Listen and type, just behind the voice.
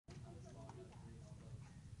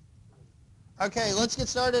Okay, let's get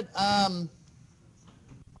started.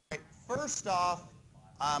 First off,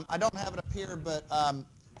 I don't have it up here, but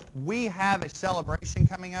we have a celebration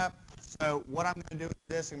coming up. So what I'm going to do is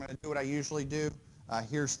this. I'm going to do what I usually do.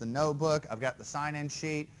 Here's the notebook. I've got the sign-in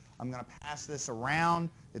sheet. I'm going to pass this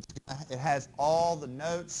around. It has all the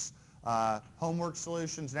notes, homework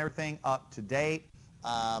solutions, and everything up to date.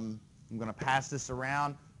 I'm going to pass this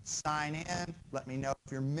around. Sign in. Let me know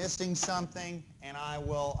if you're missing something, and I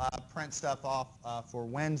will print stuff off for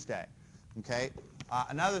Wednesday. Okay.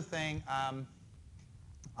 Another thing,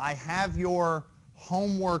 I have your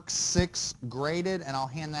homework 6 graded, and I'll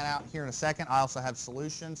hand that out here in a second. I also have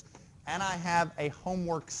solutions, and I have a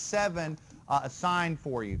homework 7 assigned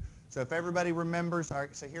for you. So if everybody remembers, all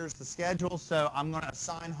right, so here's the schedule. So I'm going to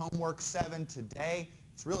assign homework 7 today.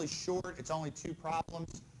 It's really short. It's only 2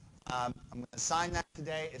 problems. I'm going to assign that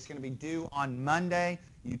today. It's going to be due on Monday.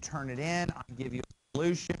 You turn it in. I give you a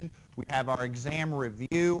solution. We have our exam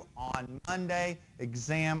review on Monday,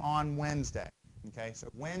 exam on Wednesday. Okay, so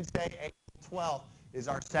Wednesday, April 12th is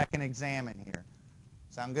our second exam in here.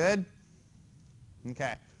 Sound good?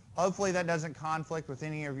 Okay. Hopefully that doesn't conflict with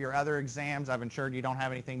any of your other exams. I've ensured you don't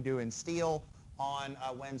have anything due in steel on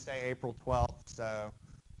Wednesday, April 12th, so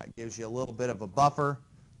that gives you a little bit of a buffer.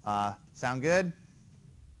 Sound good?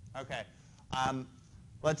 Okay.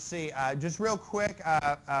 Let's see. Just real quick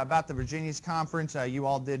about the Virginia's conference. You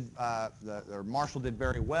all did, Marshall did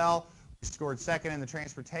very well. We scored second in the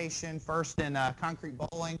transportation, first in concrete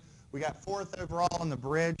bowling. We got 4th overall on the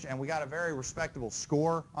bridge, and we got a very respectable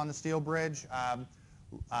score on the steel bridge.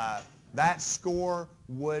 That score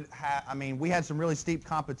would have, I mean, we had some really steep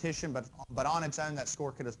competition, but on its own, that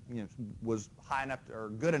score could have, was high enough or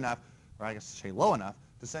good enough, or I guess say low enough,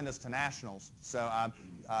 to send us to nationals. So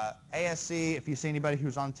ASC, if you see anybody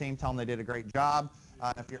who's on the team, tell them they did a great job.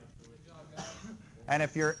 If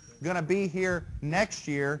you're going to be here next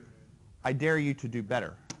year, I dare you to do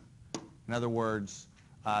better. In other words,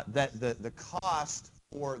 that the cost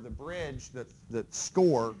for the bridge, the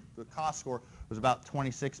cost score was about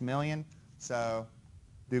 $26 million. So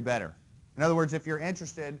do better. In other words, if you're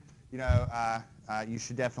interested, you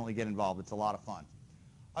should definitely get involved. It's a lot of fun.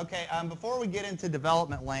 Okay, before we get into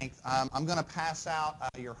development length, I'm going to pass out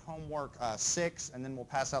your homework 6, and then we'll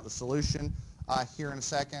pass out the solution here in a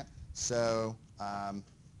second. So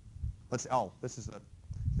this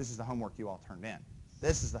is the homework you all turned in.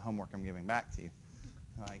 This is the homework I'm giving back to you.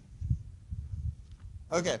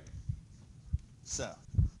 Okay, so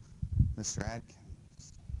Mr. Adkins.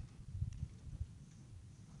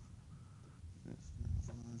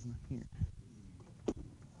 Here.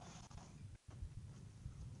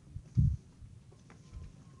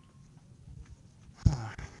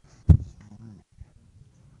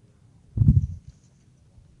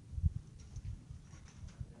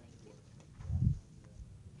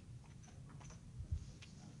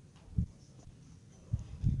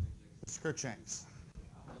 Mr. Cruikshanks.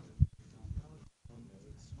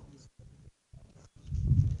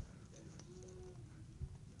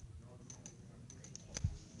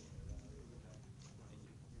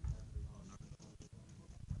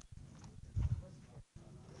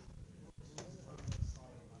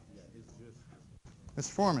 Mr.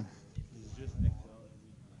 Foreman.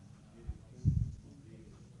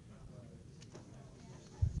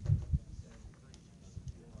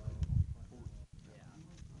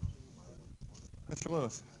 Mr.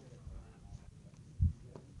 Lewis.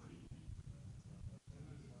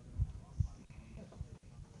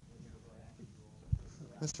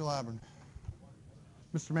 Mr. Labern.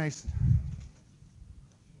 Mr. Mason.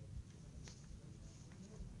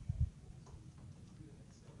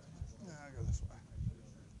 I'll go this way.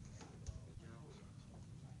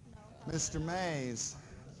 Mr. Mays.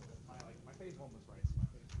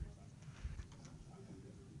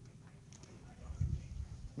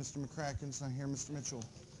 Mr. McCracken's not here. Mr. Mitchell.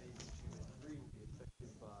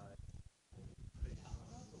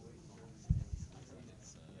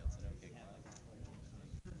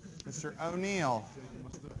 Mr. O'Neill.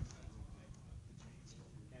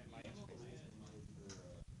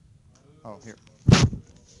 Oh, here.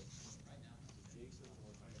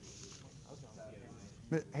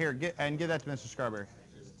 Here, give that to Mr. Scarberry.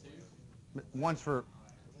 Once for.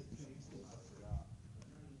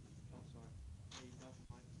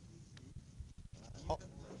 Oh.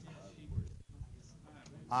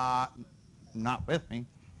 Not with me.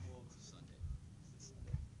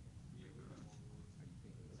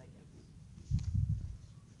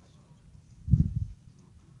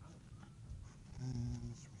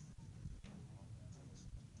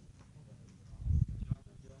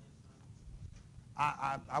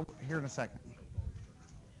 I'll here in a second.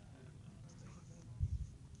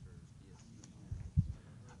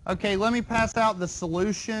 Okay, let me pass out the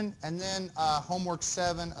solution and then homework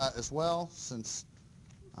 7 as well, since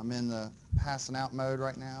I'm in the passing out mode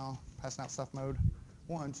right now, passing out stuff mode.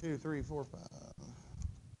 1, 2, 3, 4, 5.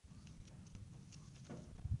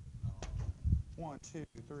 1, 2,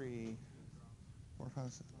 3, 4,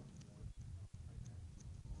 5, 6.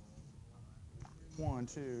 1,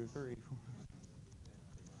 2, 3, 4.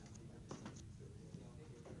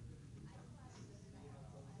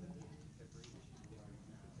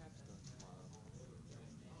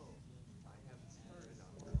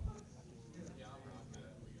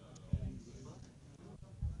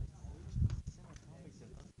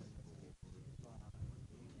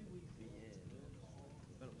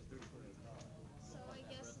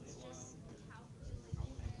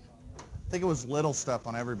 I think it was little stuff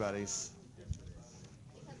on everybody's.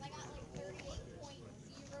 Because I got like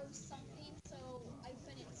 38.0 something, so I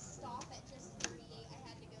couldn't stop at just 38. I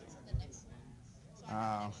had to go to the next one. So I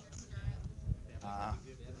have an extra.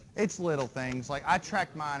 It's little things. Like I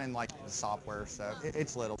tracked mine in like the software, so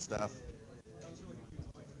it's little stuff.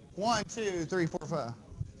 1, 2, 3, 4, 5.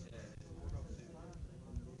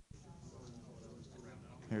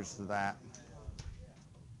 Here's that.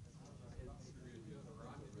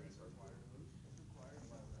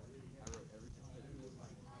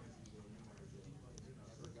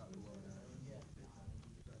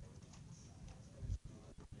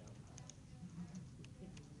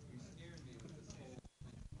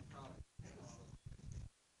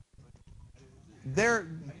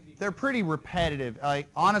 They're pretty repetitive. Like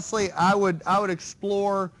honestly, I would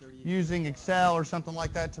explore using Excel or something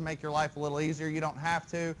like that to make your life a little easier. You don't have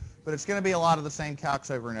to, but it's going to be a lot of the same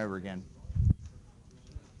calcs over and over again.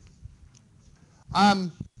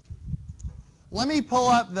 Let me pull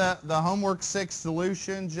up the homework 6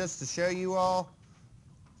 solution just to show you all.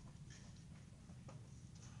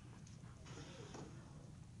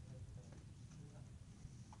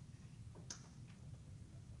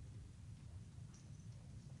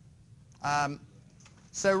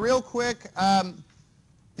 So real quick,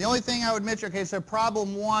 the only thing I would mention, okay, so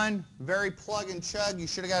problem 1, very plug and chug. You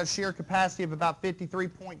should have got a shear capacity of about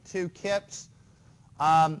 53.2 kips.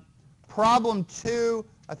 Problem 2,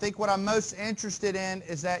 I think what I'm most interested in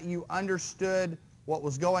is that you understood what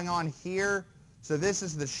was going on here. So this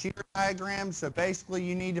is the shear diagram. So basically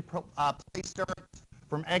you need to place stirrups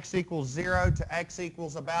from x equals 0 to x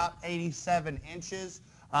equals about 87 inches.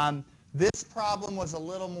 This problem was a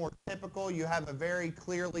little more typical. You have a very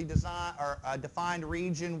clearly defined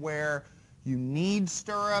region where you need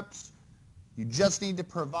stirrups. You just need to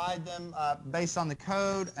provide them based on the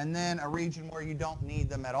code, and then a region where you don't need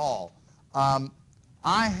them at all.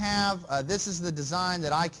 This is the design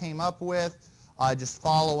that I came up with, just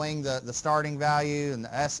following the starting value and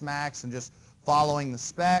the S max and just following the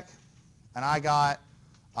spec. And I got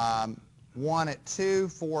 1 at 2,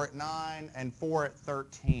 4 at 9, and 4 at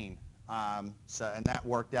 13. And that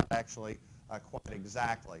worked out actually quite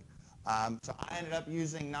exactly. So I ended up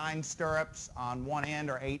using 9 stirrups on one end,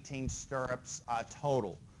 or 18 stirrups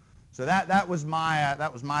total. So that was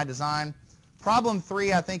my design. Problem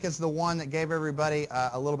 3, I think, is the one that gave everybody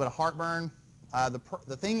a little bit of heartburn.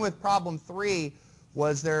 The thing with problem 3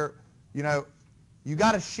 was you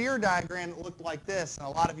got a shear diagram that looked like this, and a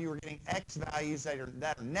lot of you were getting X values that are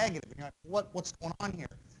negative. And you're like, what's going on here?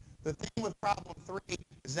 The thing with problem 3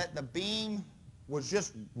 is that the beam was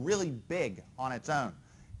just really big on its own.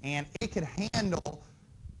 And it could handle,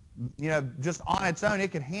 just on its own,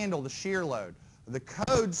 it could handle the shear load. The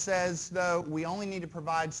code says, though, we only need to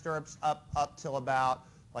provide stirrups up till about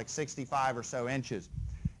like 65 or so inches.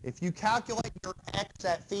 If you calculate your X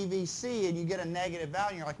at phi VC and you get a negative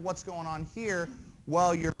value, you're like, what's going on here?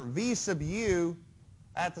 Well, your V sub U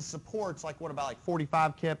at the support's like, what about like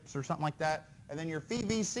 45 kips or something like that? And then your phi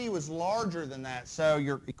VC was larger than that, so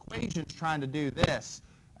your equation's trying to do this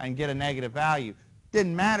and get a negative value.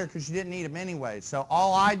 Didn't matter because you didn't need them anyway. So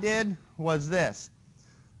all I did was this.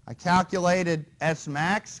 I calculated S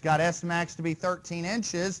max, got S max to be 13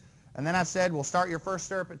 inches, and then I said, well, start your first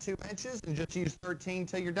stirrup at 2 inches and just use 13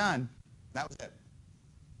 till you're done. That was it.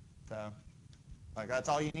 So that's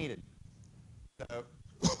all you needed. So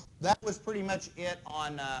that was pretty much it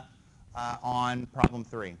on problem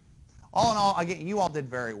 3. All in all, again, you all did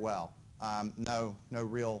very well. No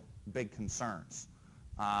real big concerns.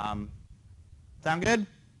 Sound good?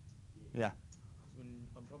 Yeah. On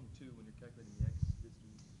problem 2, when you're calculating the X, this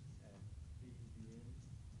is at ABN,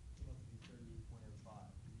 came up to be 38.05.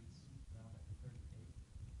 Did you round that to 38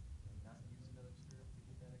 and not use another stirrup to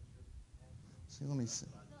get that extra half? See, let me see.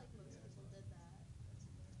 I feel like most people did that.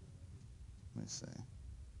 Let me see. I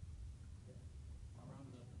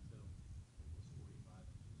rounded up until it was 45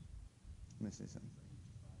 inches. Let me see something.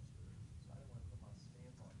 So I didn't want to put my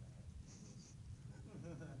stamp on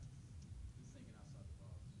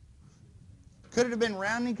that. Could it have been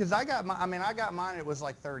rounding? Because I got I got mine. It was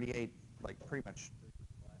like 38, like pretty much.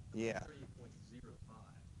 Yeah. 38.05.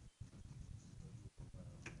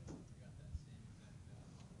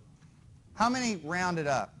 How many rounded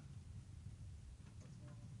up?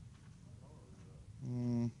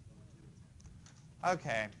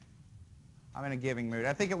 Okay. I'm in a giving mood.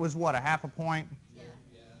 I think it was what, a half a point? Yeah.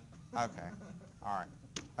 Okay. All right.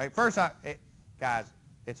 All right. Guys,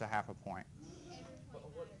 it's a half a point. Every But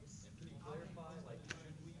point what, matters. can you clarify, like, should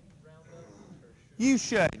we round up or should You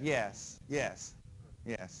should. Yes. Yes.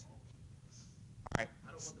 Yes. All right.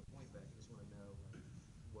 I don't want the point back. I just want to know, like,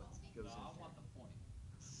 what goes in. I want the point.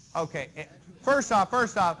 Okay. First off,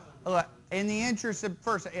 look, in the interest of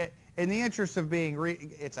being,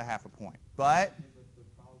 it's a half a point. But The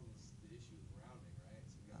problem is the issue is rounding, right?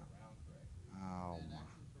 So we got to round correctly. oh And my.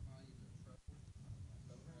 actually provide you the treble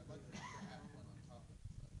somewhere. I'd like to extra half one on top of it.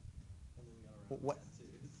 And then we got to round What? that too.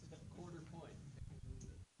 It's a quarter point.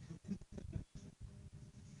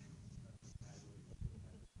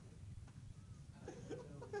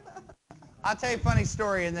 I'll tell you a funny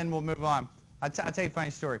story and then we'll move on. I'll tell you a funny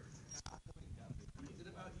story. Is it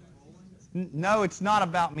about you bowling? No, it's not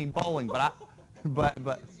about me bowling, but Did you get my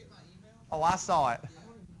email? oh, I saw it. What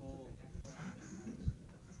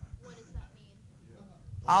does that mean?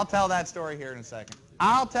 I'll tell that story here in a second.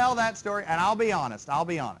 I'll tell that story, and I'll be honest. All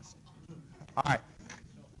right.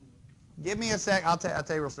 Give me a sec. I'll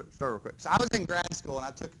tell you a story real quick. So I was in grad school, and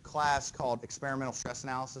I took a class called experimental stress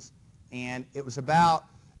analysis, and it was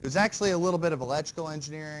actually a little bit of electrical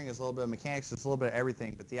engineering, it was a little bit of mechanics, it's a little bit of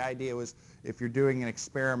everything. But the idea was, if you're doing an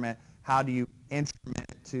experiment, how do you instrument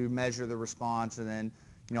it to measure the response, and then,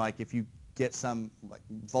 like if you get some like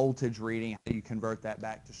voltage reading, how do you convert that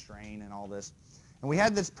back to strain and all this. And we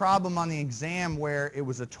had this problem on the exam where it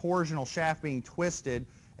was a torsional shaft being twisted,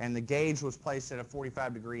 and the gauge was placed at a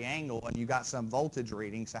 45-degree angle, and you got some voltage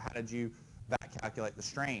reading. So how did you back calculate the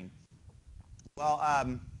strain? Well,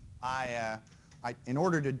 in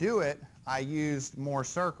order to do it, I used Mohr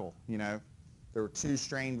circle. There were two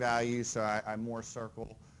strain values, so I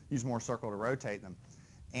used Mohr circle to rotate them.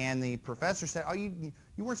 And the professor said, "Oh, you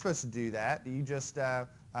weren't supposed to do that. You just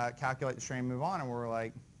calculate the strain and move on." And we were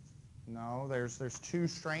like, "No, there's two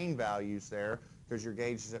strain values there because your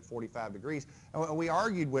gauge is at 45 degrees." And we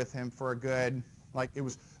argued with him for a good, it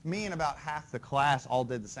was me and about half the class all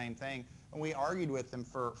did the same thing. And we argued with him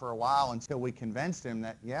for a while until we convinced him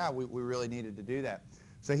that, yeah, we really needed to do that.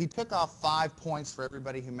 So he took off 5 points for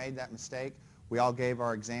everybody who made that mistake. We all gave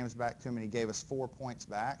our exams back to him, and he gave us 4 points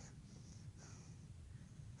back.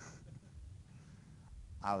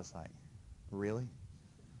 I was like, really?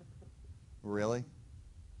 Really?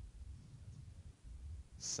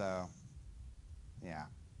 So, yeah.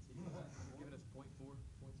 Giving us 0.4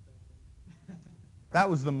 points back. That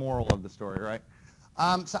was the moral of the story, right?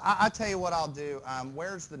 So I tell you what I'll do.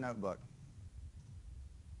 Where's the notebook?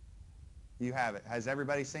 You have it. Has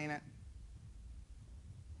everybody seen it?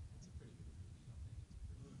 It's a pretty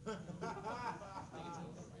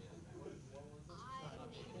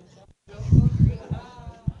good movie.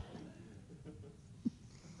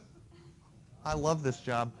 I love this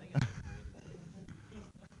job.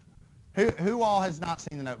 Who all has not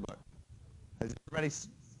seen the notebook? Has everybody?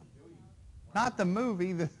 Not the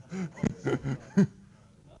movie.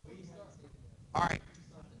 All right.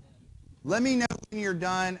 Let me know when you're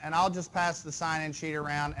done, and I'll just pass the sign-in sheet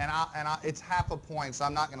around. And it's half a point, so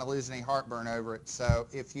I'm not going to lose any heartburn over it. So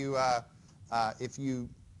if you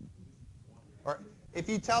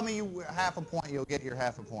tell me you half a point, you'll get your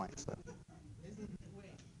half a point. So.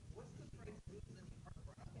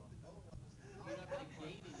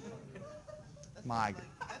 My.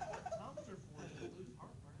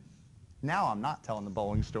 Now I'm not telling the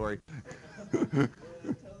bowling story.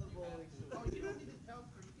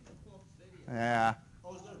 Yeah.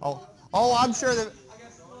 Oh, I'm sure that.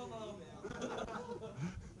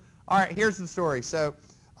 All right, here's the story. So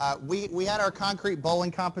we had our concrete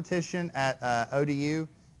bowling competition at ODU,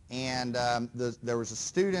 and there was a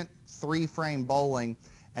student 3-frame bowling,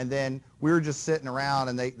 and then we were just sitting around,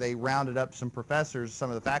 and they rounded up some professors, some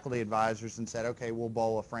of the faculty advisors, and said, okay, we'll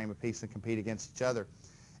bowl a frame apiece and compete against each other.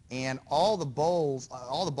 And all the balls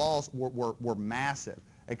were massive,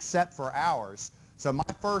 except for ours. So my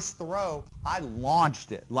first throw, I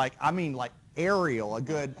launched it, like aerial, a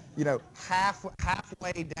good,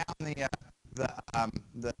 halfway down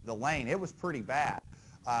the lane. It was pretty bad.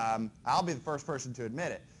 I'll be the first person to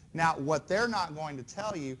admit it. Now, what they're not going to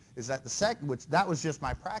tell you is that that was just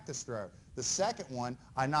my practice throw. The second one,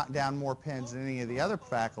 I knocked down more pins than any of the other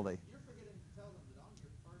faculty. You're forgetting to tell them that on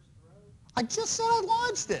your first row, I just said I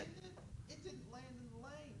launched it. it didn't land in the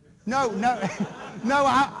lane.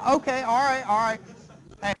 No, okay, all right.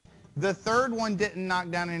 Hey, the third one didn't knock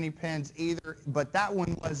down any pins either, but that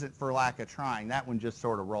one wasn't for lack of trying. That one just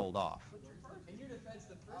sort of rolled off. In your defense,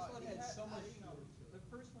 the first one had so much. The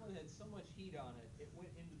first one had so much heat on it, it went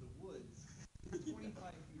into the woods,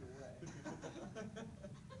 25 feet away.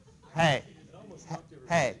 Hey, It almost knocked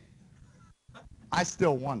everybody. hey, I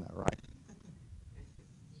still won though, right?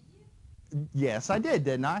 Yes, I did,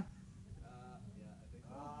 didn't I? Yeah, I think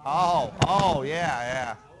so. Oh,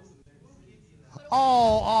 yeah.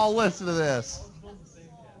 Oh, listen to this.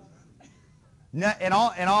 No, in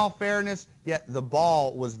all fairness, yeah, the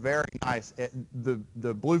ball was very nice.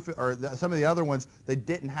 The blue some of the other ones, they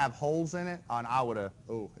didn't have holes in it, and I would have.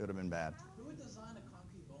 Oh, it would have been bad. Who would design a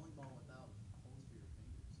concrete bowling ball without holes for your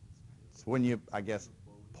fingers? It's when you, I guess,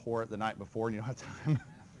 pour it the night before and you don't have time.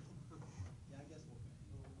 Yeah, I guess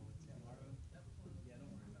tomorrow. Yeah, don't worry about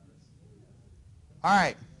this. All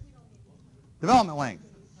right, development length.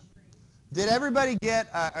 Did everybody get?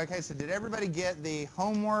 Okay, so did everybody get the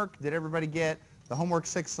homework? Did everybody get the homework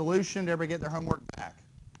 6 solution? Did everybody get their homework back?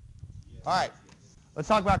 All right, let's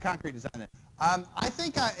talk about concrete design then. I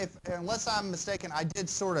think, unless I'm mistaken, I did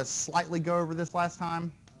sort of slightly go over this last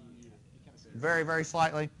time. Very, very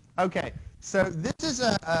slightly. Okay, so this is,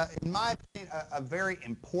 in my opinion, a very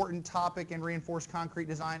important topic in reinforced concrete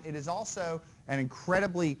design. It is also an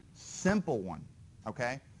incredibly simple one,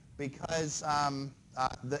 okay? Because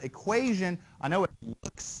the equation, I know it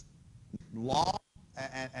looks long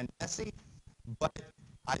and messy, but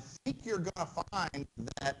I think you're going to find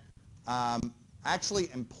that actually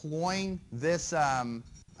employing this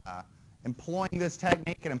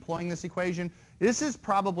technique and employing this equation, this is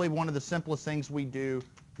probably one of the simplest things we do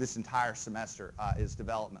this entire semester is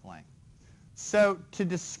development length. So to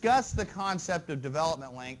discuss the concept of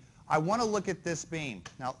development length, I want to look at this beam.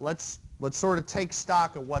 Now let's sort of take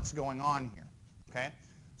stock of what's going on here. Okay,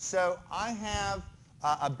 so I have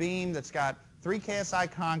a beam that's got 3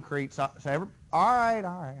 KSI concrete. All right.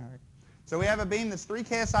 So we have a beam that's 3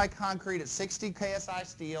 KSI concrete at 60 KSI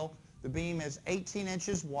steel. The beam is 18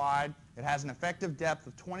 inches wide. It has an effective depth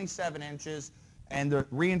of 27 inches, and the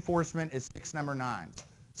reinforcement is 6 number 9s.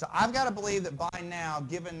 So I've got to believe that by now,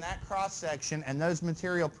 given that cross section and those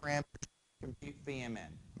material parameters, you can compute phi m n.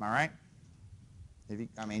 Am I right?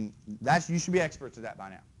 You should be experts at that by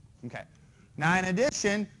now. Okay. Now, in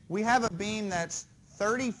addition, we have a beam that's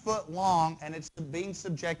 30 foot long, and it's being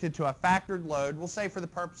subjected to a factored load. We'll say for the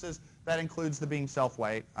purposes that includes the beam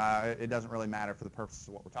self-weight. It doesn't really matter for the purposes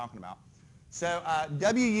of what we're talking about. So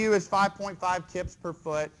WU is 5.5 kips per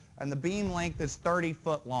foot, and the beam length is 30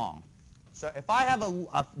 foot long. So if I have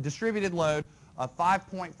a distributed load of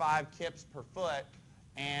 5.5 kips per foot,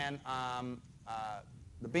 and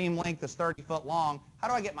the beam length is 30 foot long, how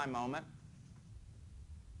do I get my moment?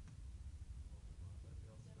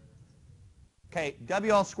 Okay,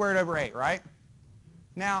 WL squared over 8, right?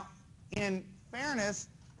 Now, in fairness,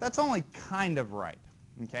 that's only kind of right,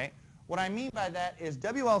 okay? What I mean by that is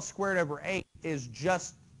WL squared over 8 is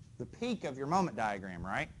just the peak of your moment diagram,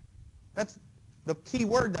 right? That's the key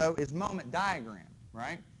word, though, is moment diagram,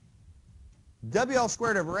 right? WL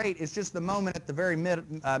squared over 8 is just the moment at the very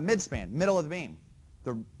midspan, middle of the beam.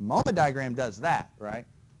 The moment diagram does that, right?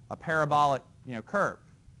 A parabolic, curve.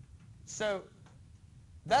 So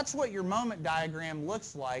that's what your moment diagram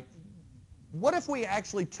looks like. What if we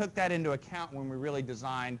actually took that into account when we really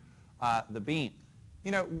designed the beam?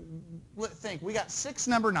 Think, we got 6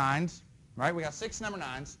 number 9s, right? We got 6 number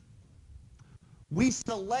 9s. We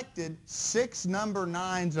selected 6 number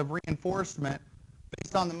 9s of reinforcement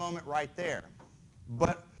based on the moment right there.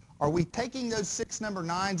 But are we taking those 6 number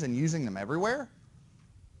 9s and using them everywhere?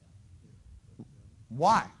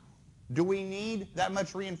 Why? Do we need that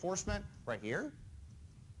much reinforcement right here?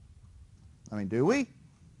 Do we?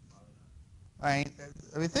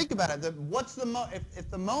 Think about it.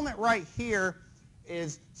 If the moment right here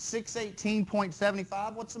is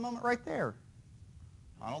 618.75, what's the moment right there?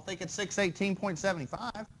 I don't think it's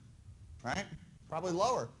 618.75, right? Probably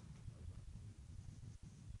lower.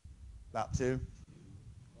 About 2.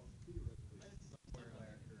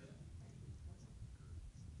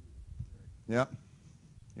 Yep.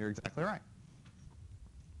 You're exactly right.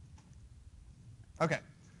 Okay.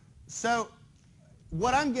 So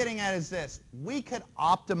what I'm getting at is this. We could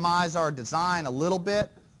optimize our design a little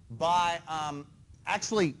bit by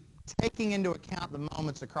actually taking into account the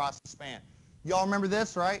moments across the span. Y'all remember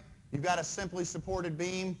this, right? You've got a simply supported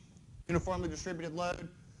beam, uniformly distributed load.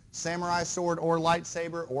 samurai sword or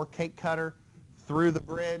lightsaber or cake cutter through the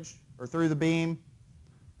bridge or through the beam,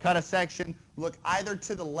 cut a section, look either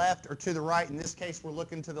to the left or to the right. In this case, we're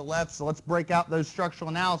looking to the left, so let's break out those structural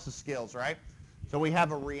analysis skills, right? So we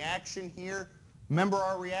have a reaction here. Remember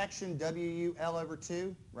our reaction,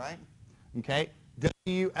 WUL/2, right? Okay,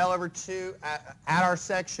 WUL/2 at our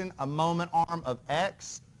section, a moment arm of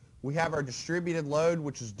X. We have our distributed load,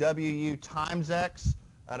 which is WU times X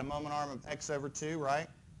at a moment arm of X/2, right?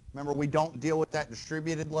 Remember, we don't deal with that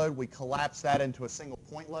distributed load. We collapse that into a single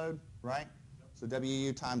point load, right? So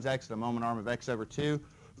WU times X at a moment arm of X/2.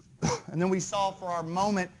 And then we solve for our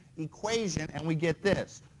moment equation, and we get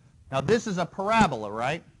this. Now, this is a parabola,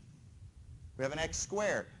 right? We have an X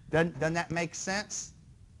squared. Doesn't that make sense?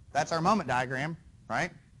 That's our moment diagram,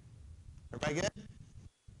 right? Everybody good?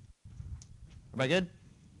 Everybody good?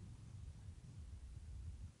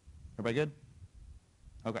 Everybody good?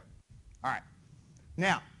 Okay. All right.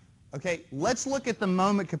 Now, okay, let's look at the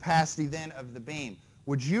moment capacity then of the beam.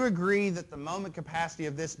 Would you agree that the moment capacity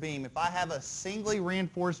of this beam, if I have a singly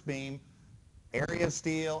reinforced beam, area of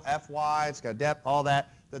steel, Fy, it's got depth, all that,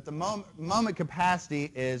 that the moment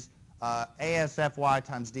capacity is ASFy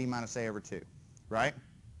times D minus A/2, right?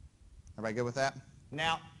 Everybody good with that?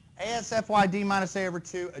 Now, ASFy D minus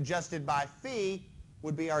A/2 adjusted by phi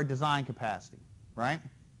would be our design capacity, right?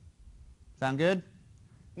 Sound good?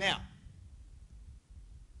 Now,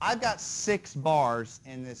 I've got 6 bars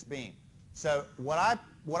in this beam. So what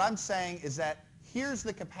I'm saying is that here's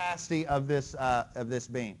the capacity of this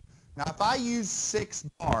beam. Now, if I use 6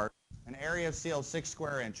 bars, an area of steel of 6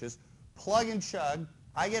 square inches, plug and chug,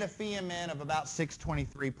 I get a phi-min of about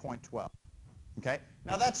 623.12. Okay?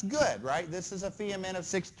 Now, that's good, right? This is a phi-min of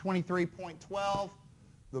 623.12.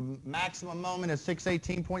 The maximum moment is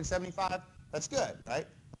 618.75. That's good, right?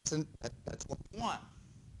 That's what we want.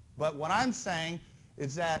 But what I'm saying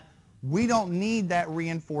is that we don't need that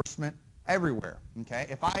reinforcement everywhere, okay?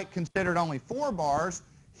 If I considered only 4 bars,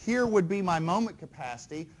 here would be my moment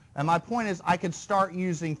capacity, and my point is I could start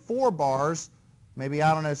using 4 bars, maybe,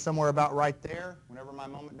 I don't know, somewhere about right there, whenever my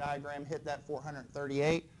moment diagram hit that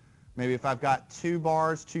 438. Maybe if I've got 2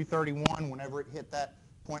 bars, 231, whenever it hit that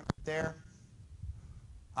point right there.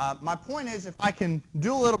 My point is, if I can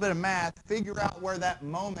do a little bit of math, figure out where that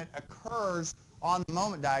moment occurs on the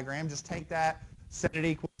moment diagram, just take that, set it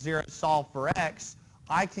equal to 0, solve for x,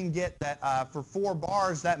 I can get that for 4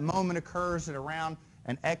 bars, that moment occurs at around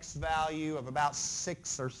an x value of about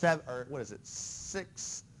 6 or 7, or what is it,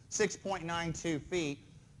 6.92 feet.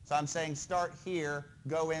 So I'm saying start here,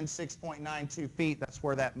 go in 6.92 feet, that's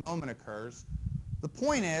where that moment occurs. The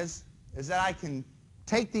point is that I can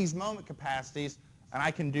take these moment capacities and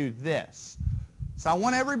I can do this. So I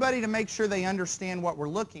want everybody to make sure they understand what we're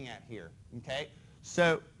looking at here, okay?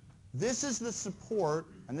 So this is the support,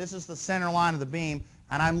 and this is the center line of the beam,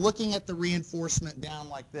 and I'm looking at the reinforcement down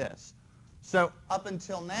like this. So up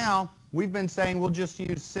until now, we've been saying we'll just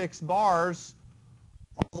use 6 bars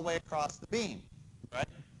all the way across the beam, right?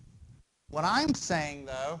 What I'm saying,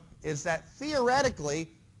 though, is that theoretically,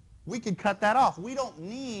 we could cut that off. We don't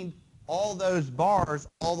need all those bars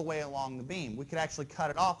all the way along the beam. We could actually cut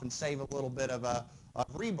it off and save a little bit of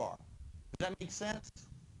rebar. Does that make sense?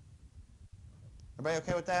 Everybody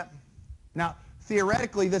okay with that? Now,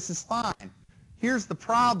 theoretically, this is fine. Here's the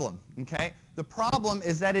problem, okay? The problem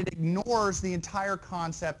is that it ignores the entire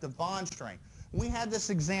concept of bond strength. We had this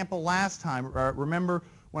example last time. Remember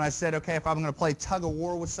when I said, okay, if I'm going to play tug of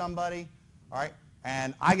war with somebody, all right,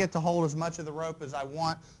 and I get to hold as much of the rope as I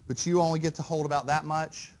want, but you only get to hold about that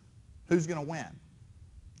much, who's going to win?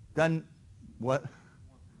 Doesn't, what?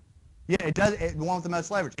 Yeah, it does. It one with the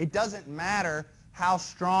most leverage. It doesn't matter how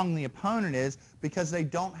strong the opponent is because they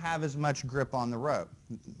don't have as much grip on the rope.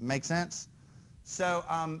 Make sense? So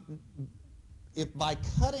if by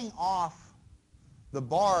cutting off the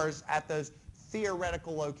bars at those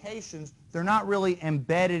theoretical locations, they're not really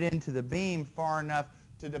embedded into the beam far enough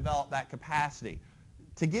to develop that capacity.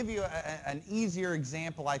 To give you an easier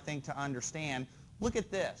example, I think, to understand, look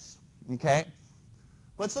at this, okay?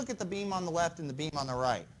 Let's look at the beam on the left and the beam on the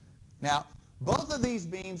right. Now, both of these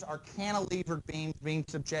beams are cantilevered beams being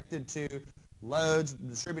subjected to loads,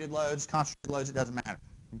 distributed loads, concentrated loads, it doesn't matter,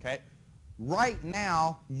 okay? Right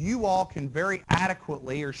now, you all can very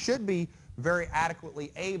adequately, or should be very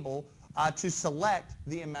adequately able to select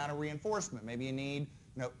the amount of reinforcement. Maybe you need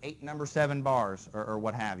 8 number 7 bars or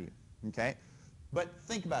what have you, okay? But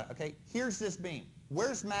think about it, okay? Here's this beam.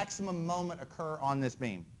 Where's maximum moment occur on this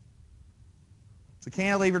beam? It's a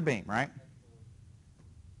cantilevered beam, right?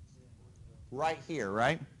 Right here,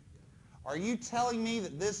 right? Are you telling me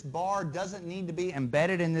that this bar doesn't need to be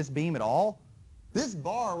embedded in this beam at all? This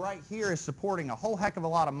bar right here is supporting a whole heck of a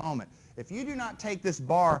lot of moment. If you do not take this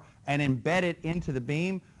bar and embed it into the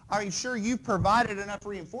beam, I mean, sure, you've provided enough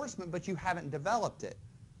reinforcement, but you haven't developed it.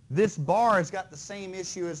 This bar has got the same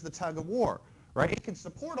issue as the tug of war, right? It can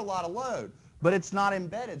support a lot of load, but it's not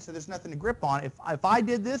embedded, so there's nothing to grip on. If I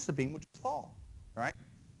did this, the beam would just fall, right?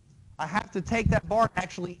 I have to take that bar and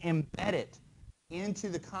actually embed it into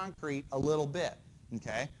the concrete a little bit,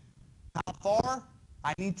 okay? How far?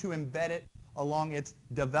 I need to embed it along its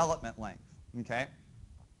development length, okay?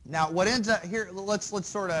 Now, what ends up here, let's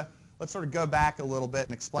sort of go back a little bit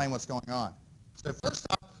and explain what's going on. So first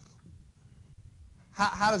off,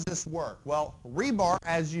 how does this work? Well, rebar,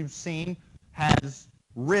 as you've seen, has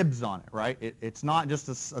ribs on it, right? It's not just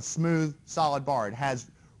a smooth, solid bar. It has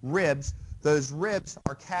ribs. Those ribs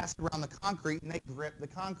are cast around the concrete, and they grip the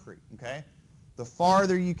concrete, okay? The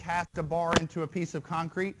farther you cast a bar into a piece of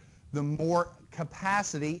concrete, the more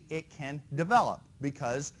capacity it can develop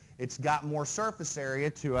because it's got more surface area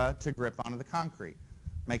to grip onto the concrete.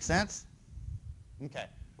 Make sense? Okay.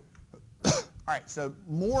 All right, so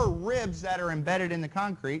more ribs that are embedded in the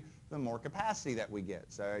concrete, the more capacity that we get.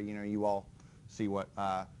 So, you know, you all see what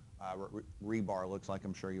rebar looks like.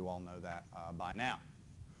 I'm sure you all know that by now.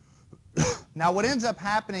 Now, what ends up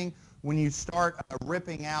happening when you start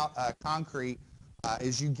ripping out concrete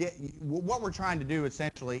is what we're trying to do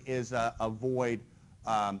essentially is avoid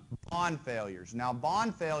bond failures. Now,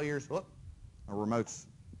 bond failures, whoop, our remote's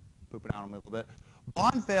pooping out on me a little bit.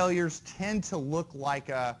 Bond failures tend to look like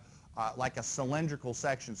a cylindrical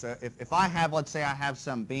section. So if I have, let's say I have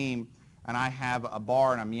some beam and I have a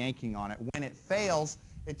bar and I'm yanking on it, when it fails,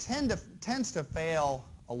 it tends to fail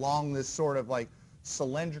along this sort of like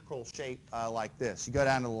cylindrical shape like this. You go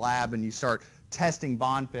down to the lab and you start testing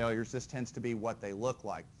bond failures. This tends to be what they look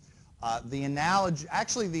like. The analogy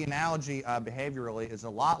behaviorally is a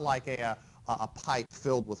lot like a pipe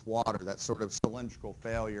filled with water. That sort of cylindrical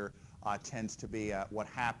failure tends to be what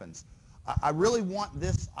happens. I really want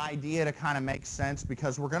this idea to kind of make sense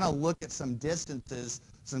because we're going to look at some distances,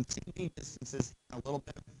 some CB distances in a little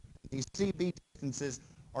bit. These CB distances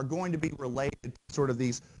are going to be related to sort of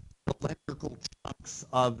these cylindrical chunks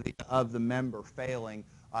of the member failing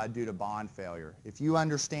due to bond failure. If you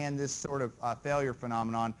understand this sort of failure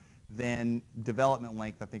phenomenon, then development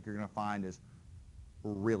length, I think you're going to find, is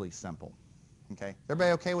really simple. Okay,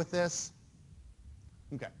 everybody okay with this?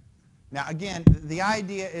 Okay. Now again, the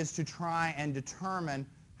idea is to try and determine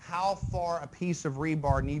how far a piece of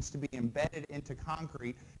rebar needs to be embedded into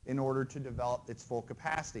concrete in order to develop its full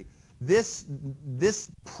capacity. This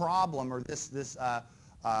problem or this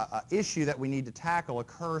issue that we need to tackle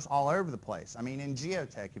occurs all over the place. I mean, in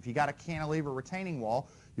geotech, if you got a cantilever retaining wall,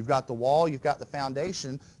 you've got the wall, you've got the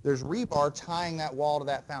foundation, there's rebar tying that wall to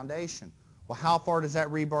that foundation. Well, how far does that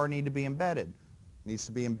rebar need to be embedded? It needs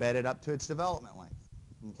to be embedded up to its development length.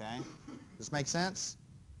 Okay? Does this make sense?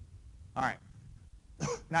 All right.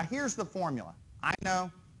 Now, here's the formula. I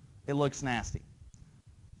know it looks nasty.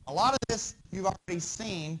 A lot of this you've already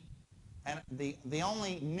seen, and the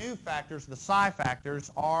only new factors, the psi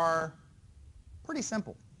factors, are pretty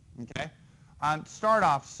simple. Okay? To start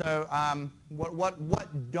off, so what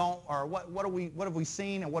have we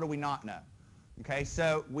seen and what do we not know? Okay,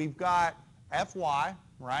 so we've got Fy,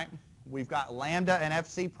 right? We've got lambda and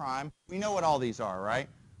Fc prime. We know what all these are, right?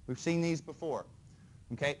 We've seen these before.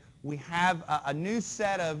 Okay, we have a new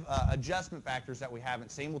set of adjustment factors that we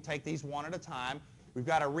haven't seen. We'll take these one at a time. We've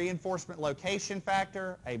got a reinforcement location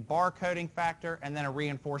factor, a bar coding factor, and then a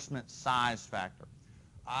reinforcement size factor.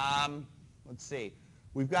 Let's see.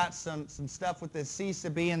 We've got some stuff with this C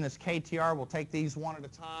sub B and this KTR. We'll take these one at a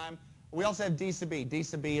time. We also have D sub B. D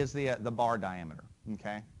sub B is the bar diameter.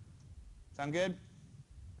 Okay? Sound good?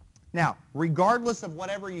 Now, regardless of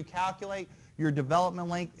whatever you calculate, your development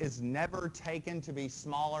length is never taken to be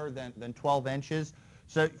smaller than 12 inches.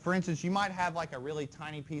 So, for instance, you might have like a really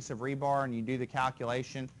tiny piece of rebar and you do the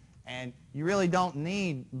calculation and you really don't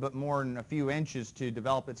need but more than a few inches to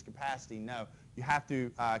develop its capacity. No, you have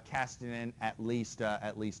to cast it in at least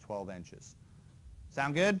 12 inches.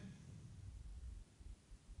 Sound good?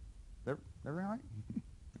 Everything all right?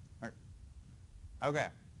 All right. Okay.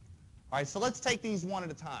 All right, so let's take these one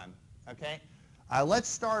at a time, okay? Let's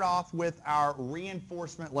start off with our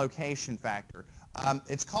reinforcement location factor.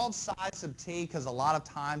 It's called psi sub t because a lot of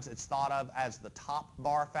times it's thought of as the top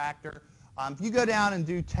bar factor. If you go down and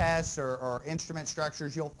do tests or instrument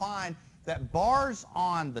structures, you'll find that bars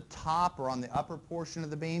on the top or on the upper portion of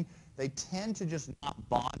the beam, they tend to just not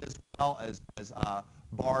bond as well as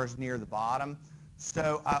bars near the bottom.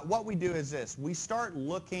 So what we do is this. We start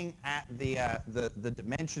looking at the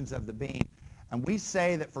dimensions of the beam, and we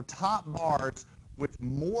say that for top bars, with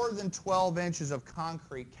more than 12 inches of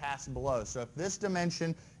concrete cast below. So if this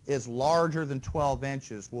dimension is larger than 12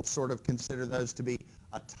 inches, we'll sort of consider those to be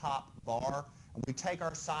a top bar. And we take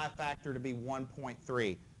our psi factor to be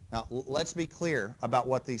 1.3. Now, let's be clear about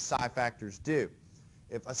what these psi factors do.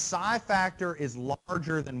 If a psi factor is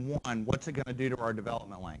larger than 1, what's it going to do to our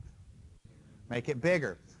development length? Make it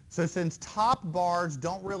bigger. So since top bars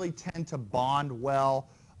don't really tend to bond well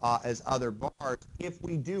as other bars, if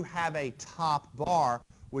we do have a top bar,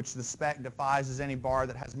 which the spec defines as any bar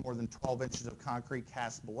that has more than 12 inches of concrete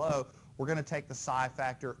cast below, we're going to take the psi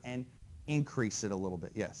factor and increase it a little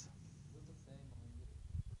bit. Yes? Is it the same on your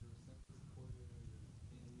center supported or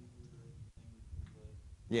cantilever or anything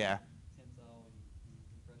with the Yeah. tensile and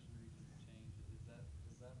compression regions change?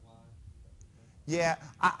 Is that why? Yeah,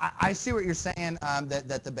 I see what you're saying,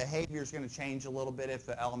 that the behavior is going to change a little bit if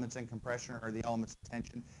the elements in compression or the elements of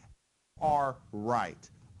tension are right.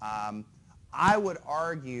 I would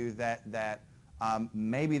argue that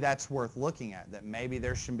maybe that's worth looking at, that maybe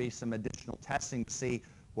there should be some additional testing to see,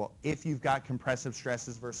 well, if you've got compressive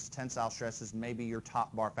stresses versus tensile stresses, maybe your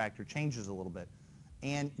top bar factor changes a little bit.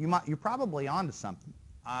 And you're probably onto something.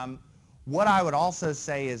 What I would also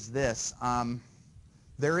say is this.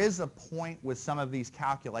 There is a point with some of these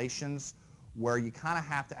calculations where you kind of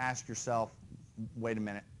have to ask yourself, wait a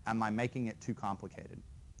minute, am I making it too complicated?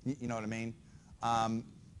 You know what I mean?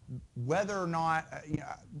 Whether or not,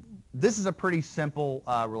 this is a pretty simple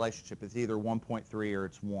relationship. It's either 1.3 or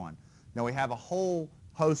it's 1. Now we have a whole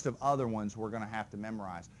host of other ones we're going to have to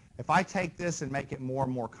memorize. If I take this and make it more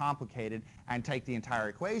and more complicated and take the entire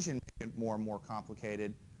equation and make it more and more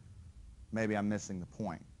complicated, maybe I'm missing the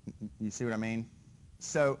point. You see what I mean?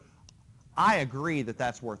 So I agree that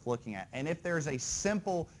that's worth looking at. And if there's a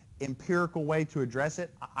simple empirical way to address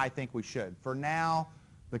it, I think we should. For now,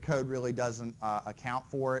 the code really doesn't account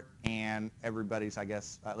for it, and everybody's, I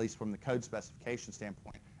guess, at least from the code specification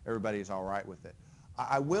standpoint, everybody's all right with it.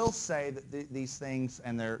 I will say that these things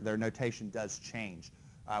and their notation does change.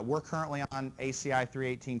 We're currently on ACI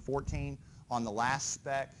 318.14. On the last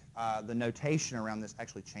spec, the notation around this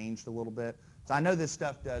actually changed a little bit. So I know this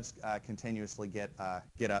stuff does continuously get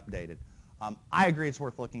updated. I agree it's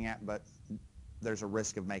worth looking at, but there's a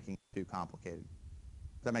risk of making it too complicated.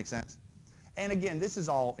 Does that make sense? And again, this is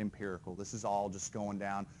all empirical. This is all just going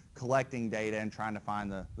down, collecting data, and trying to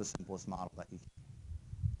find the simplest model that you can.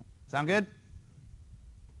 Sound good?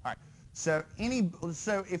 All right. So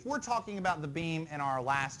if we're talking about the beam in our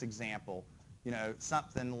last example,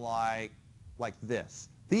 something like this.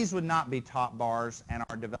 These would not be top bars, and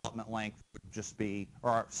our development length would just be,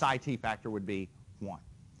 or our psi t factor would be 1.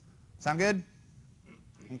 Sound good?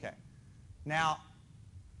 Okay. Now,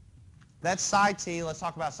 that's psi t. Let's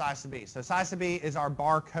talk about psi sub e. So psi sub e is our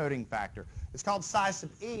bar coding factor. It's called psi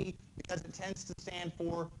sub e because it tends to stand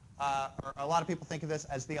for, or a lot of people think of this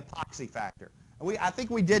as the epoxy factor. And I think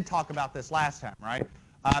we did talk about this last time, right?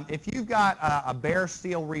 If you've got a bare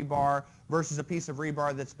steel rebar versus a piece of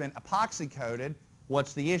rebar that's been epoxy coated,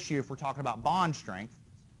 what's the issue if we're talking about bond strength?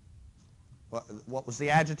 What was the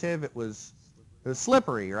adjective? It was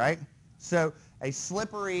slippery, right? So a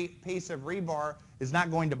slippery piece of rebar is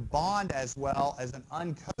not going to bond as well as an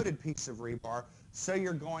uncoated piece of rebar, so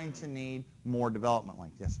you're going to need more development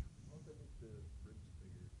length. Yes, sir? Won't that make the ribs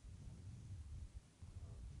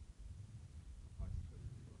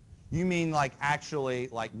bigger? You mean like actually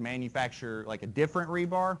like manufacture like a different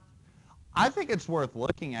rebar? I think it's worth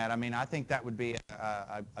looking at. I mean, I think that would be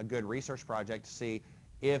a good research project to see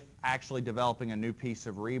if actually developing a new piece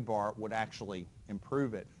of rebar would actually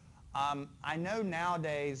improve it. I know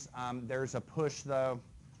nowadays there's a push, though,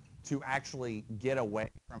 to actually get away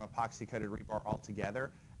from epoxy-coated rebar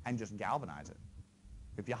altogether and just galvanize it.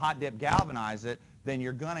 If you hot dip galvanize it, then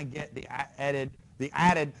you're going to get the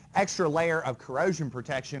added extra layer of corrosion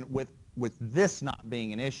protection with this not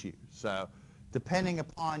being an issue. So depending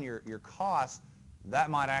upon your cost, that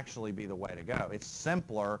might actually be the way to go. It's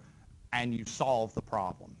simpler, and you solve the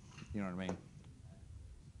problem. You know what I mean?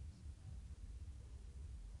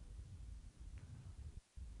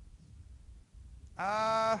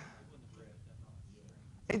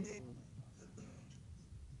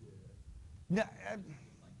 No,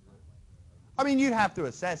 I mean, you'd have to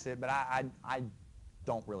assess it, but I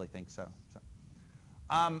don't really think so.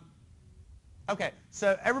 Okay,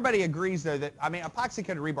 so everybody agrees, though, that, I mean,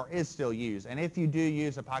 epoxy-coated rebar is still used. And if you do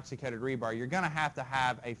use epoxy-coated have you're going to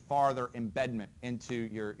have a farther embedment into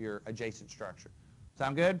your adjacent structure.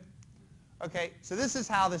 Sound good? Okay, so this is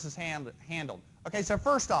how this is handled. Okay, so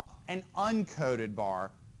first off, an uncoated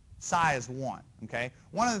bar, psi is 1. Okay,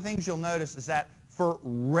 one of the things you'll notice is that for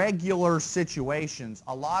regular situations,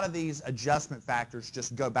 a lot of these adjustment factors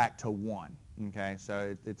just go back to 1. Okay,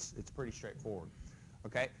 so it's pretty straightforward.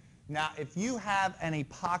 Okay, now if you have an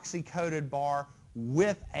epoxy-coated bar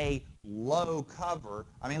with a low cover,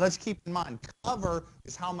 I mean, let's keep in mind, cover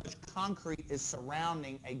is how much concrete is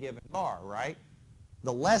surrounding a given bar, right?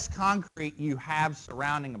 The less concrete you have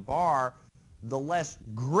surrounding a bar, the less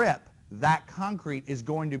grip that concrete is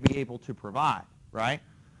going to be able to provide, right?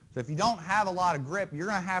 So if you don't have a lot of grip, you're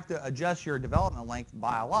going to have to adjust your development length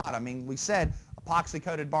by a lot. I mean, we said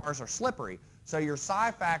epoxy-coated bars are slippery. So your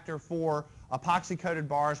psi factor for epoxy-coated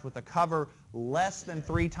bars with a cover less than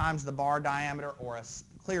 3 times the bar diameter or a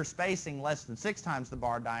clear spacing less than 6 times the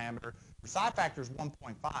bar diameter, your psi factor is 1.5.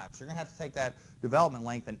 So you're going to have to take that development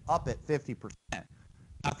length and up it 50%. Now,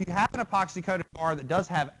 if you have an epoxy-coated bar that does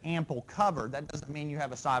have ample cover, that doesn't mean you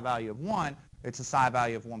have a psi value of 1. It's a psi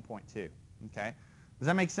value of 1.2. Okay? Does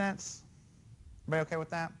that make sense? Everybody okay with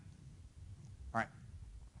that? All right.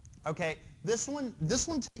 Okay. This one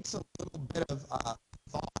takes a little bit of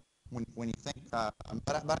thought when you think, but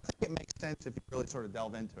I think it makes sense if you really sort of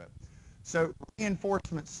delve into it. So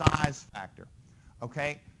reinforcement size factor.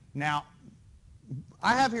 Okay. Now,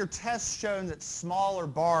 I have here tests showing that smaller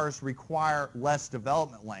bars require less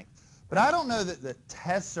development length. But I don't know that the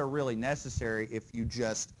tests are really necessary if you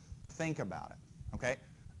just think about it. Okay?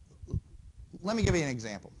 Let me give you an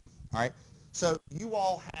example. All right? So you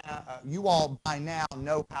all by now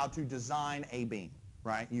know how to design a beam,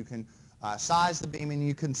 right? You can size the beam and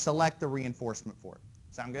you can select the reinforcement for it.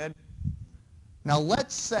 Sound good? Now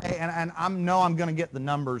let's say, and I know I'm going to get the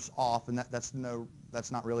numbers off, and that's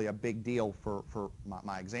not really a big deal for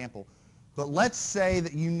my example. But let's say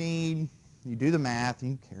that you do the math,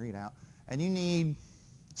 you carry it out, and you need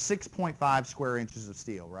 6.5 square inches of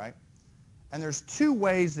steel, right? And there's 2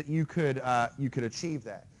 ways that you could achieve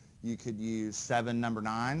that. You could use 7 number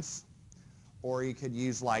 9s, or you could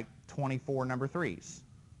use like 24 number 3s.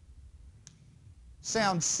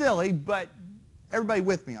 Sounds silly, but everybody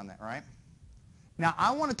with me on that, right? Now,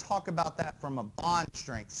 I want to talk about that from a bond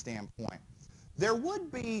strength standpoint. There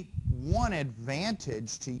would be one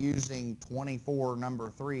advantage to using 24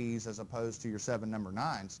 number 3s as opposed to your 7 number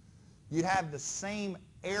 9s. You'd have the same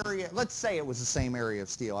area. Let's say it was the same area of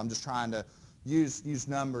steel. I'm just trying to use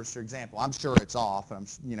numbers for example. I'm sure it's off.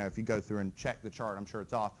 If you go through and check the chart, I'm sure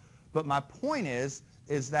it's off. But my point is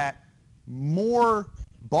that more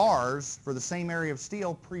bars for the same area of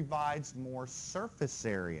steel provides more surface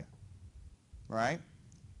area, right?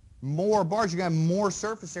 More bars, you're going to have more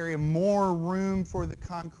surface area, more room for the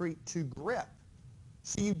concrete to grip.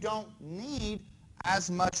 So you don't need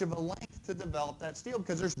as much of a length to develop that steel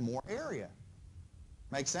because there's more area.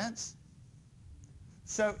 Make sense?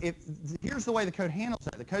 So here's the way the code handles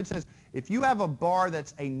that. The code says if you have a bar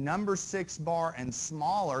that's a number 6 bar and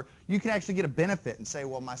smaller, you can actually get a benefit and say,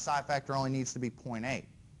 well, my psi factor only needs to be 0.8.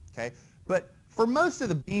 Okay? But for most of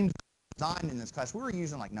the beams designed in this class, we were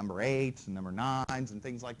using like number 8s and number 9s and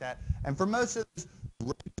things like that. And for most of those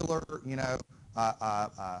regular,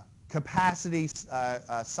 capacity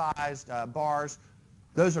sized bars,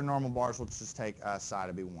 those are normal bars. Let's just take psi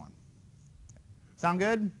to be 1. Sound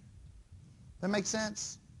good? That makes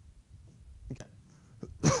sense? Okay.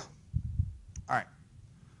 All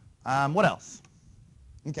right. What else?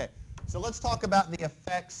 Okay. So let's talk about the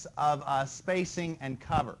effects of spacing and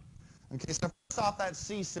cover. Okay. So first off, that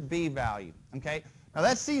C sub B value. Okay. Now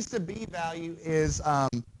that C sub B value is a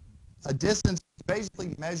distance,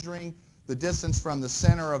 basically measuring the distance from the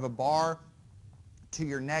center of a bar to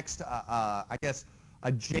your next,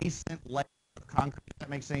 adjacent layer of concrete. If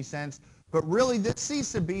that makes any sense. But really, this C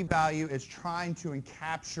sub B value is trying to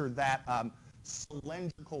capture that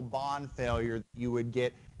cylindrical bond failure that you would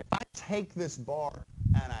get if I take this bar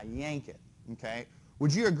and I yank it. Okay?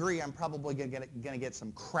 Would you agree I'm probably going to get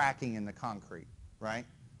some cracking in the concrete, right?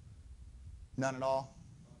 None at all?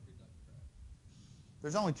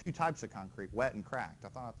 There's only 2 types of concrete, wet and cracked. I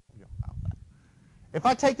thought I told you about that. If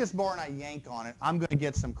I take this bar and I yank on it, I'm going to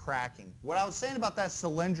get some cracking. What I was saying about that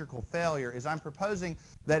cylindrical failure is I'm proposing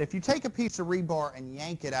that if you take a piece of rebar and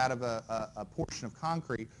yank it out of a portion of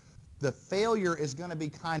concrete, the failure is going to be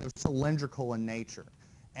kind of cylindrical in nature.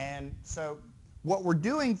 And so what we're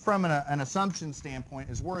doing from an assumption standpoint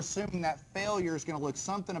is we're assuming that failure is going to look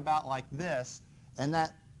something about like this, and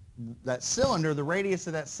that cylinder, the radius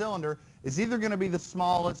of that cylinder, is either going to be the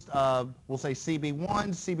smallest of, we'll say CB1,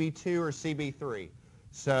 CB2, or CB3.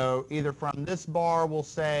 So either from this bar, we'll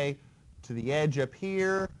say, to the edge up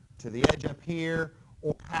here, to the edge up here,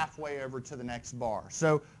 or halfway over to the next bar.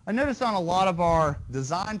 So I noticed on a lot of our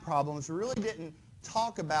design problems, we really didn't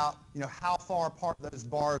talk about, how far apart those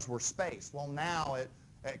bars were spaced. Well, now it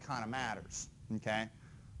kind of matters, okay?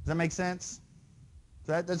 Does that make sense?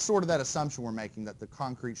 So that's sort of that assumption we're making, that the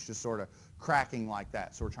concrete's just sort of cracking like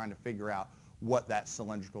that. So we're trying to figure out what that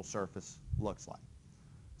cylindrical surface looks like.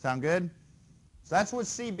 Sound good? So that's what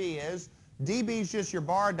CB is. DB is just your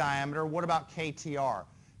bar diameter. What about KTR?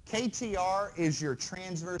 KTR is your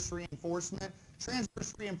transverse reinforcement.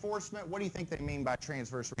 Transverse reinforcement, what do you think they mean by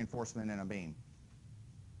transverse reinforcement in a beam?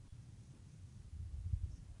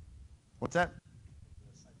 What's that?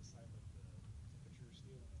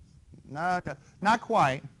 No, not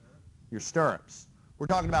quite. Your stirrups. We're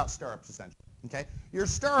talking about stirrups, essentially. Okay? Your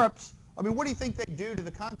stirrups, I mean, what do you think they do to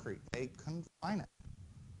the concrete? They confine it.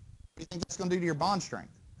 What do you think that's going to do to your bond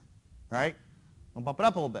strength? Right? We'll bump it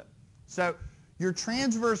up a little bit. So your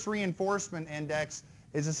transverse reinforcement index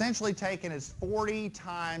is essentially taken as 40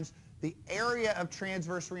 times the area of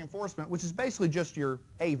transverse reinforcement, which is basically just your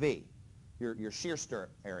AV, your shear stirrup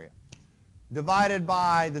area, divided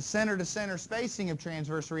by the center-to-center spacing of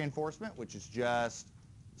transverse reinforcement, which is just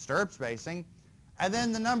stirrup spacing, and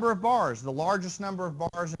then the number of bars, the largest number of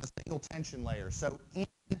bars in a single tension layer. So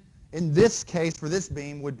in this case, for this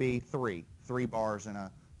beam, would be three bars in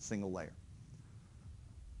a single layer.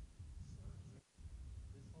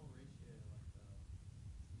 This whole ratio, like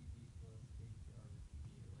CB plus KTR to DB, like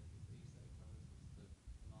is the aesthetic bonus was the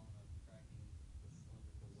phenomenon of cracking the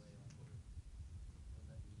cylindrical way. Like what does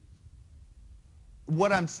that mean?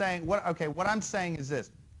 What I'm saying is this.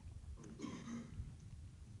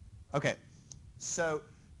 Okay, so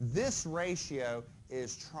this ratio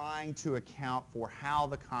is trying to account for how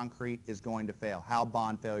the concrete is going to fail, how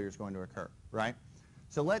bond failure is going to occur, right?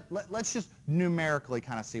 So let's just numerically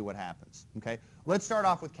kind of see what happens, okay? Let's start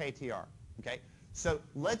off with KTR, okay? So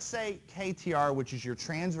let's say KTR, which is your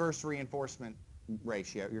transverse reinforcement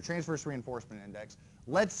ratio, your transverse reinforcement index,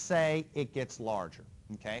 let's say it gets larger,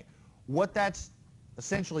 okay? What that's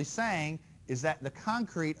essentially saying is that the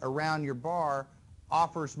concrete around your bar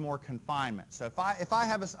offers more confinement. So if I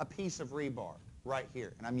have a piece of rebar right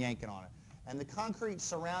here, and I'm yanking on it, and the concrete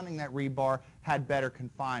surrounding that rebar had better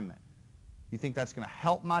confinement, you think that's going to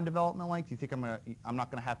help my development length? You think I'm not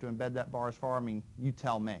going to have to embed that bar as far? I mean, you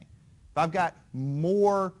tell me. If I've got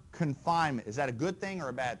more confinement, is that a good thing or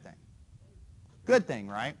a bad thing? Good thing,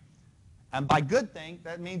 right? And by good thing,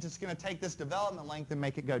 that means it's going to take this development length and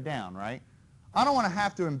make it go down, right? I don't want to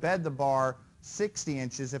have to embed the bar 60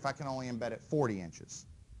 inches if I can only embed it 40 inches.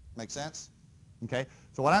 Make sense? Okay?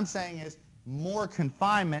 So what I'm saying is more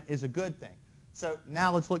confinement is a good thing. So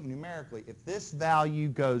now let's look numerically. If this value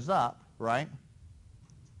goes up, right,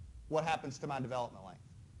 what happens to my development length?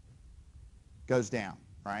 Goes down,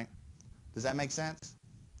 right? Does that make sense?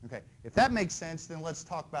 Okay. If that makes sense, then let's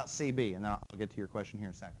talk about CB, and then I'll get to your question here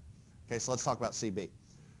in a second. Okay, so let's talk about CB.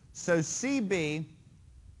 So CB,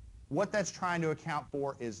 what that's trying to account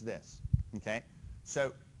for is this. Okay,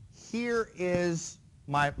 so here is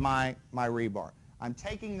my rebar. I'm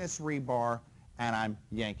taking this rebar and I'm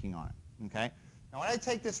yanking on it. Okay, now when I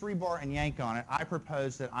take this rebar and yank on it, I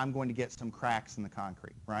propose that I'm going to get some cracks in the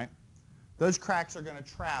concrete, right? Those cracks are going to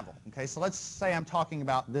travel. Okay, so let's say I'm talking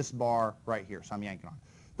about this bar right here, so I'm yanking on it.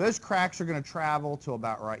 Those cracks are going to travel to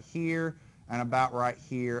about right here and about right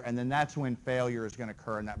here, and then that's when failure is going to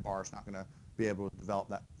occur and that bar is not going to be able to develop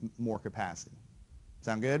that more capacity.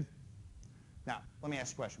 Sound good? Now, let me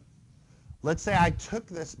ask you a question. Let's say I took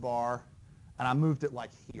this bar and I moved it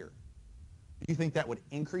like here. Do you think that would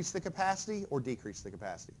increase the capacity or decrease the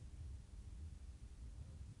capacity?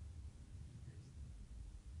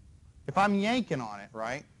 If I'm yanking on it,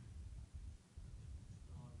 right?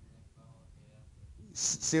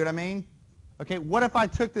 See what I mean? Okay, what if I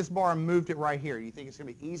took this bar and moved it right here? Do you think it's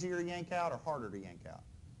going to be easier to yank out or harder to yank out?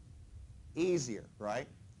 Easier, right?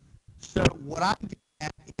 So what I'm getting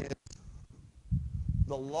at is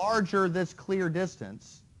the larger this clear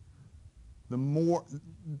distance,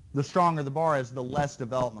 the stronger the bar is, the less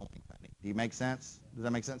development length I need. Do you make sense? Does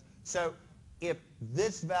that make sense? So if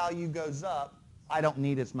this value goes up, I don't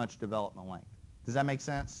need as much development length. Does that make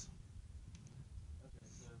sense? Okay,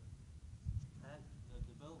 so the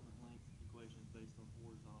development length equation is based on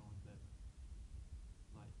horizontal embedment.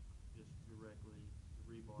 Like just directly,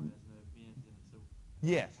 the rebar has no bends in it. So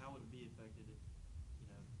Yes. how would it be affected if,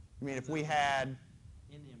 I mean, if we had,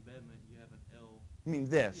 in the embedment you have an L? I mean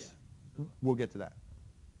this, Yeah. we'll get to that.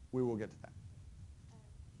 We will get to that.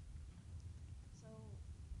 So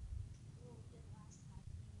what we did last time,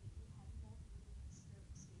 we had multiple different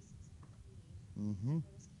stirrup spacings in our beam. Mm-hmm.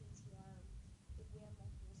 There was KTR. If we have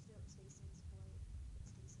multiple stirrup spacings, what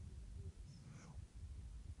spacing do we use?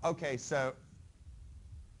 Okay, so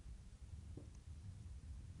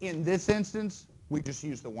In this instance, we just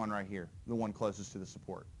use the one right here, the one closest to the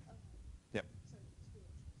support. Yep.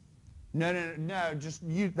 No, just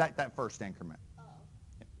use that first increment.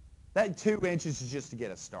 Yep. That 2 inches is just to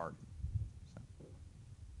get us started. So.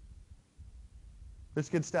 That's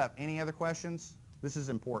good stuff. Any other questions? This is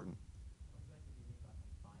important.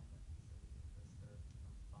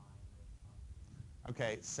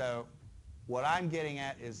 Okay, so what I'm getting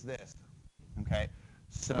at is this. Okay,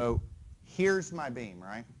 so here's my beam,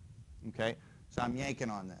 right? Okay, so I'm yanking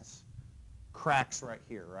on this. Cracks right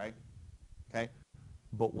here, right? Okay,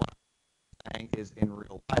 but what I'm saying is in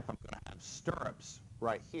real life I'm going to have stirrups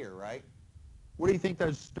right here, right? What do you think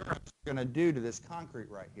those stirrups are going to do to this concrete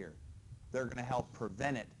right here? They're going to help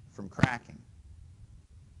prevent it from cracking.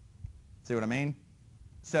 See what I mean?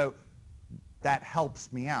 So that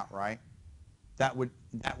helps me out, right? That would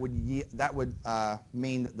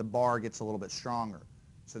mean that the bar gets a little bit stronger.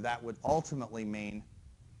 So that would ultimately mean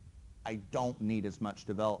I don't need as much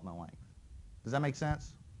development length. Does that make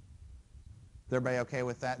sense? Is everybody okay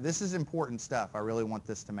with that? This is important stuff. I really want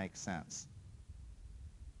this to make sense.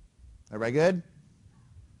 Everybody good?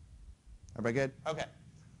 Everybody good? Okay.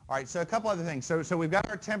 All right, so a couple other things. So we've got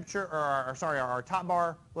our temperature, or our top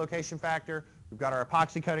bar location factor. We've got our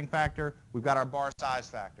epoxy coating factor. We've got our bar size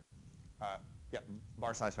factor. Yep,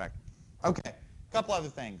 bar size factor. Okay, a couple other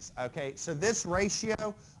things. Okay, so this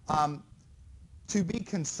ratio, to be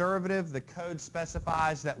conservative, the code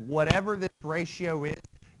specifies that whatever this ratio is,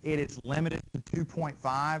 it is limited to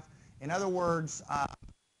 2.5. In other words,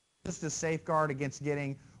 just to safeguard against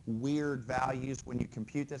getting weird values when you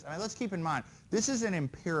compute this. I mean, let's keep in mind, this is an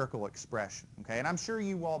empirical expression, okay? And I'm sure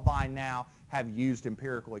you all by now have used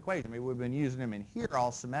empirical equations. I mean, we've been using them in here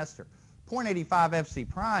all semester. 0.85 FC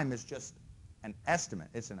prime is just an estimate.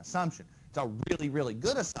 It's an assumption. It's a really, really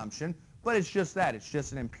good assumption, but it's just that. It's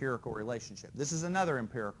just an empirical relationship. This is another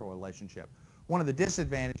empirical relationship. One of the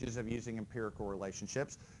disadvantages of using empirical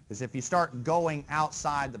relationships is if you start going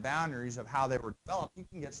outside the boundaries of how they were developed, you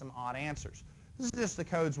can get some odd answers. This is just the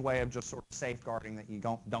code's way of just sort of safeguarding that you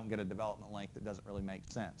don't get a development length that doesn't really make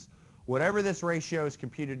sense. Whatever this ratio is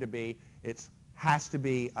computed to be, it has to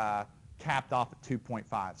be capped off at 2.5.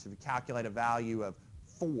 So if you calculate a value of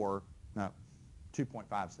 4, no,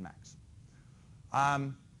 2.5 is the max.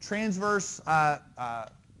 Transverse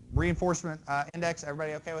reinforcement index,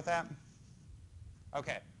 everybody okay with that?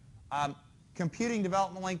 Okay. Computing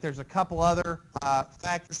development length, there's a couple other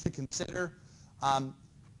factors to consider.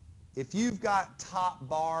 If you've got top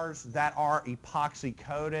bars that are epoxy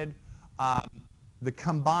coated, the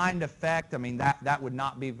combined effect, I mean, that would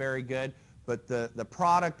not be very good, but the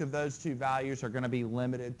product of those two values are going to be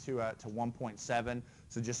limited to 1.7.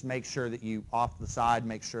 So just make sure that you, off the side,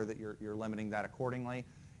 make sure that you're limiting that accordingly.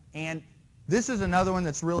 And this is another one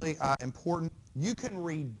that's really important. You can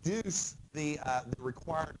reduce the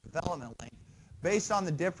required development length based on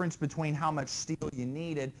the difference between how much steel you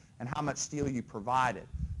needed and how much steel you provided.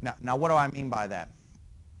 Now what do I mean by that?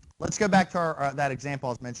 Let's go back to that example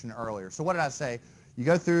I was mentioning earlier. So what did I say? You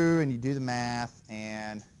go through and you do the math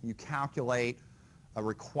and you calculate a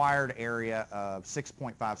required area of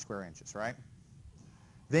 6.5 square inches, right?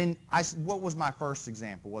 Then what was my first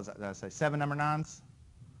example? Did I say 7 number 9s?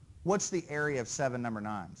 What's the area of 7 number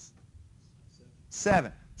 9s?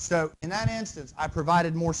 7. So in that instance, I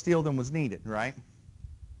provided more steel than was needed, right?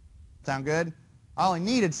 Sound good? I only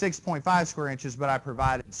needed 6.5 square inches, but I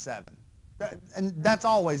provided 7. And that's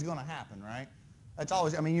always going to happen, right? That's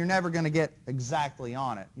always, I mean, you're never going to get exactly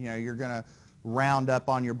on it. You know, you're going to round up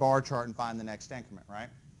on your bar chart and find the next increment, right?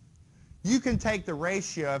 You can take the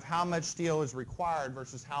ratio of how much steel is required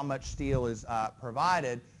versus how much steel is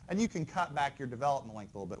provided, and you can cut back your development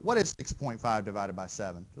length a little bit. What is 6.5 divided by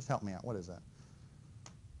 7? Just help me out. What is that?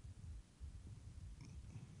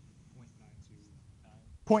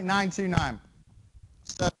 0.929.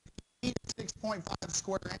 So if you need 6.5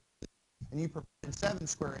 square inches and you provided 7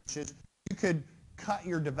 square inches, you could cut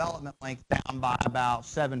your development length down by about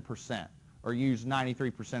 7% or use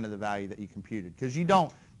 93% of the value that you computed because you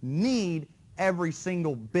don't need every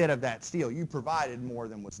single bit of that steel. You provided more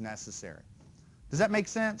than was necessary. Does that make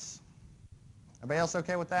sense? Everybody else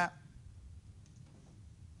okay with that?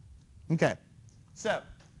 Okay. So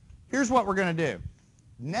here's what we're going to do.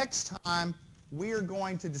 Next time, we are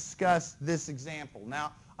going to discuss this example.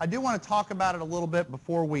 Now, I do want to talk about it a little bit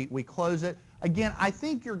before we close it. Again, I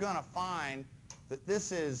think you're going to find that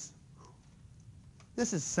this is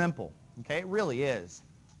simple. Okay, it really is.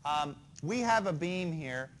 We have a beam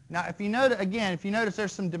here. Now, if you notice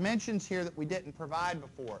there's some dimensions here that we didn't provide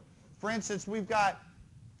before. For instance, we've got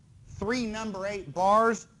 3 number 8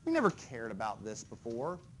 bars. We never cared about this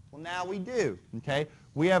before. Well, now we do. Okay,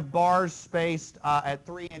 We have bars spaced at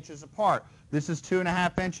 3 inches apart. This is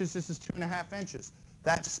 2.5 inches. This is 2.5 inches.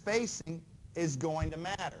 That spacing is going to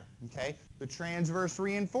matter. Okay? The transverse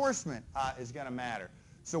reinforcement is going to matter.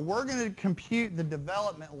 So we're going to compute the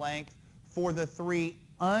development length for the 3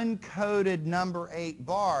 uncoded number 8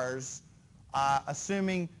 bars,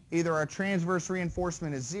 assuming either our transverse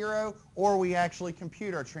reinforcement is 0 or we actually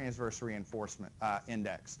compute our transverse reinforcement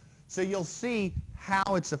index. So you'll see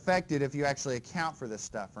how it's affected if you actually account for this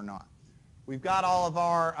stuff or not. We've got all of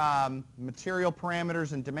our material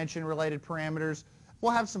parameters and dimension-related parameters.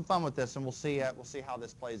 We'll have some fun with this, and we'll see how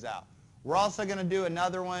this plays out. We're also going to do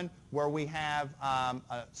another one where we have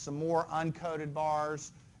some more uncoded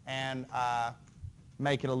bars and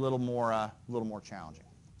make it a little more challenging.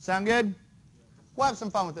 Sound good? We'll have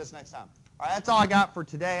some fun with this next time. All right, that's all I got for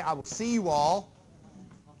today. I will see you all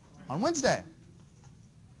on Wednesday.